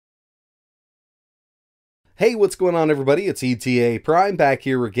Hey, what's going on everybody? It's ETAPRIME back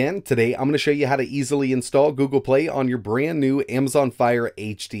here again. Today I'm going to show you how to easily install Google Play on your brand new Amazon Fire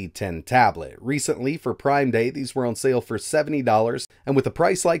HD10 tablet. Recently, for Prime Day, these were on sale for $70, and with a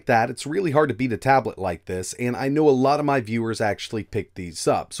price like that, it's really hard to beat a tablet like this, and I know a lot of my viewers actually picked these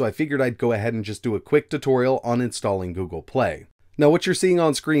up, so I figured I'd go ahead and just do a quick tutorial on installing Google Play. Now what you're seeing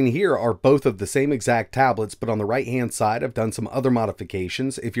on screen here are both of the same exact tablets, but on the right hand side I've done some other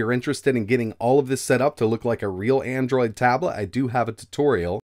modifications. If you're interested in getting all of this set up to look like a real Android tablet, I do have a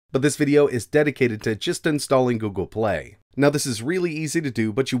tutorial, but this video is dedicated to just installing Google Play. Now this is really easy to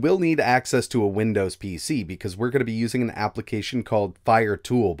do, but you will need access to a Windows PC because we're going to be using an application called Fire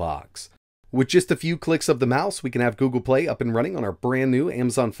Toolbox. With just a few clicks of the mouse, we can have Google Play up and running on our brand new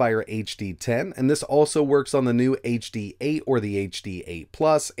Amazon Fire HD10, and this also works on the new HD8 or the HD8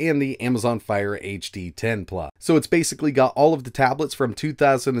 Plus and the Amazon Fire HD10 Plus. So it's basically got all of the tablets from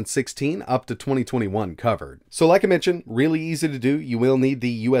 2016 up to 2021 covered. So like I mentioned, really easy to do. You will need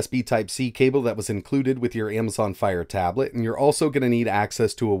the USB Type-C cable that was included with your Amazon Fire tablet, and you're also going to need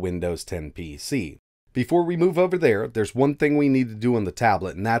access to a Windows 10 PC. Before we move over there, there's one thing we need to do on the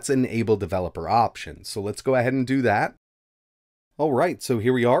tablet, and that's enable developer options. So let's go ahead and do that. Alright, so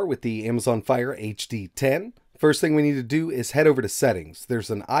here we are with the Amazon Fire HD10. First thing we need to do is head over to settings. There's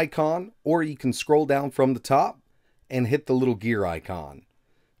an icon, or you can scroll down from the top and hit the little gear icon.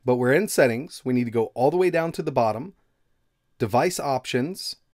 But we're in settings. We need to go all the way down to the bottom. Device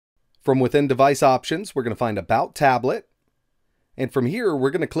options. From within device options, we're going to find about tablet. And from here,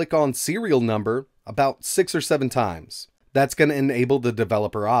 we're going to click on serial number about 6 or 7 times. That's going to enable the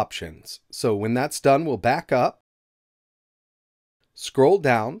developer options. So when that's done, we'll back up. Scroll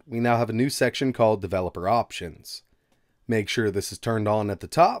down. We now have a new section called developer options. Make sure this is turned on at the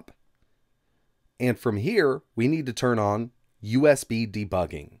top. And from here, we need to turn on USB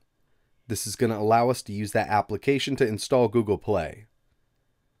debugging. This is going to allow us to use that application to install Google Play.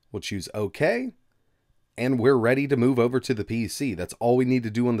 We'll choose OK. And we're ready to move over to the PC. That's all we need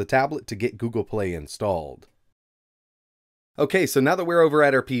to do on the tablet to get Google Play installed. Okay, so now that we're over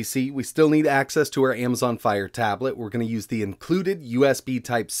at our PC, we still need access to our Amazon Fire tablet. We're going to use the included USB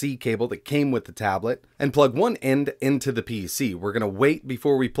Type-C cable that came with the tablet and plug one end into the PC. We're going to wait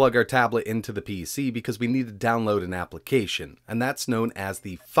before we plug our tablet into the PC because we need to download an application, and that's known as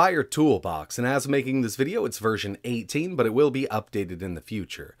the Fire Toolbox. And as of making this video, it's version 18, but it will be updated in the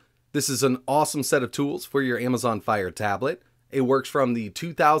future. This is an awesome set of tools for your Amazon Fire tablet. It works from the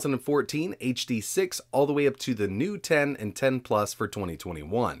 2014 HD6 all the way up to the new 10 and 10 Plus for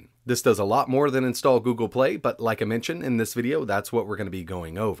 2021. This does a lot more than install Google Play, but like I mentioned in this video, that's what we're going to be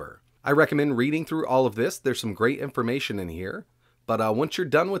going over. I recommend reading through all of this. There's some great information in here, but once you're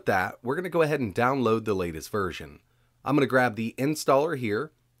done with that, we're going to go ahead and download the latest version. I'm going to grab the installer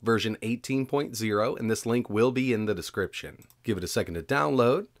here, version 18.0, and this link will be in the description. Give it a second to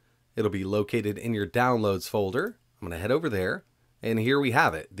download. It'll be located in your downloads folder. I'm going to head over there, and here we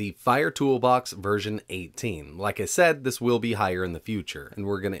have it, the Fire Toolbox version 18. Like I said, this will be higher in the future, and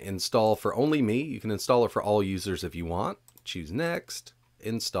we're going to install for only me. You can install it for all users if you want. Choose Next,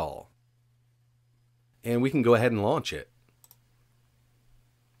 Install. And we can go ahead and launch it.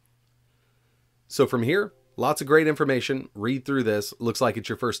 So from here, lots of great information. Read through this. Looks like it's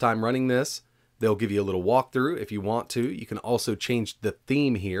your first time running this. They'll give you a little walkthrough if you want to. You can also change the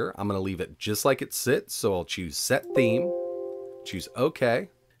theme here. I'm going to leave it just like it sits, so I'll choose Set Theme, choose OK.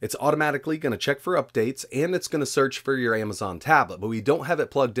 It's automatically going to check for updates, and it's going to search for your Amazon tablet, but we don't have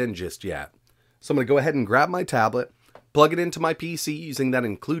it plugged in just yet. So I'm going to go ahead and grab my tablet, plug it into my PC using that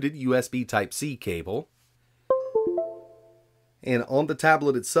included USB Type-C cable. And on the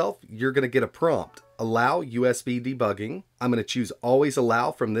tablet itself, you're going to get a prompt. Allow USB debugging. I'm going to choose always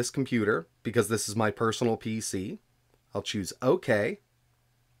allow from this computer because this is my personal PC. I'll choose OK.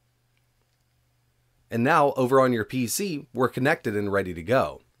 And now over on your PC, we're connected and ready to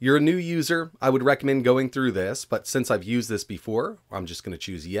go. You're a new user, I would recommend going through this, but since I've used this before, I'm just going to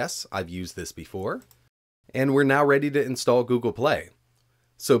choose yes, I've used this before. And we're now ready to install Google Play.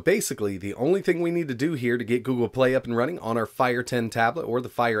 So basically, the only thing we need to do here to get Google Play up and running on our Fire 10 tablet or the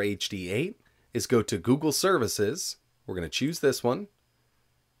Fire HD8 is go to Google Services. We're going to choose this one.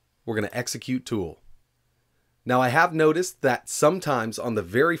 We're going to execute tool. Now I have noticed that sometimes on the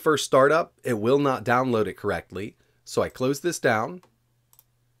very first startup, it will not download it correctly. So I close this down.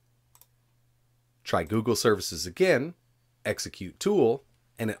 Try Google Services again, execute tool,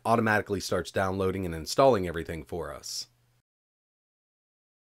 and it automatically starts downloading and installing everything for us.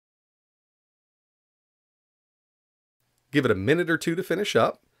 Give it a minute or two to finish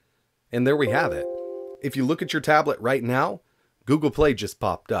up. And there we have it. If you look at your tablet right now, Google Play just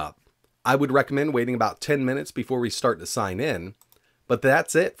popped up. I would recommend waiting about 10 minutes before we start to sign in. But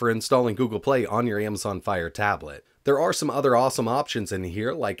that's it for installing Google Play on your Amazon Fire tablet. There are some other awesome options in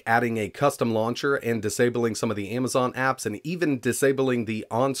here, like adding a custom launcher and disabling some of the Amazon apps, and even disabling the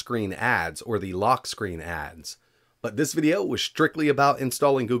on-screen ads or the lock screen ads. But this video was strictly about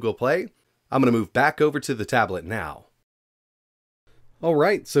installing Google Play. I'm going to move back over to the tablet now.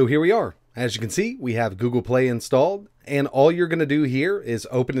 Alright, so here we are. As you can see, we have Google Play installed, and all you're going to do here is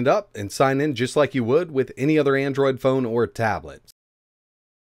open it up and sign in just like you would with any other Android phone or tablet.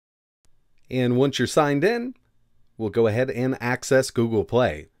 And once you're signed in, we'll go ahead and access Google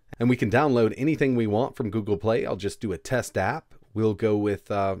Play. And we can download anything we want from Google Play. I'll just do a test app. We'll go with,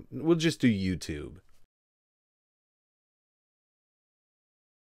 we'll just do YouTube.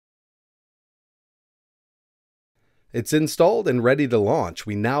 It's installed and ready to launch.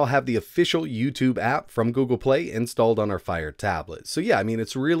 We now have the official YouTube app from Google Play installed on our Fire tablet. So yeah, I mean,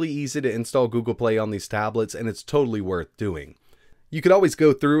 it's really easy to install Google Play on these tablets, and it's totally worth doing. You could always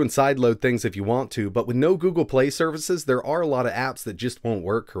go through and sideload things if you want to, but with no Google Play services, there are a lot of apps that just won't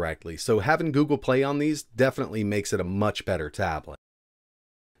work correctly. So having Google Play on these definitely makes it a much better tablet.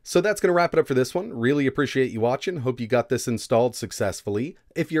 So that's going to wrap it up for this one. Really appreciate you watching. Hope you got this installed successfully.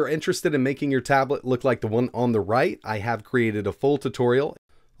 If you're interested in making your tablet look like the one on the right, I have created a full tutorial.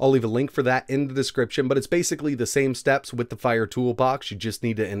 I'll leave a link for that in the description, but it's basically the same steps with the Fire toolbox. You just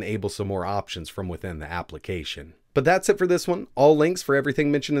need to enable some more options from within the application. But that's it for this one. All links for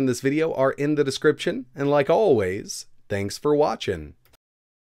everything mentioned in this video are in the description. And like always, thanks for watching.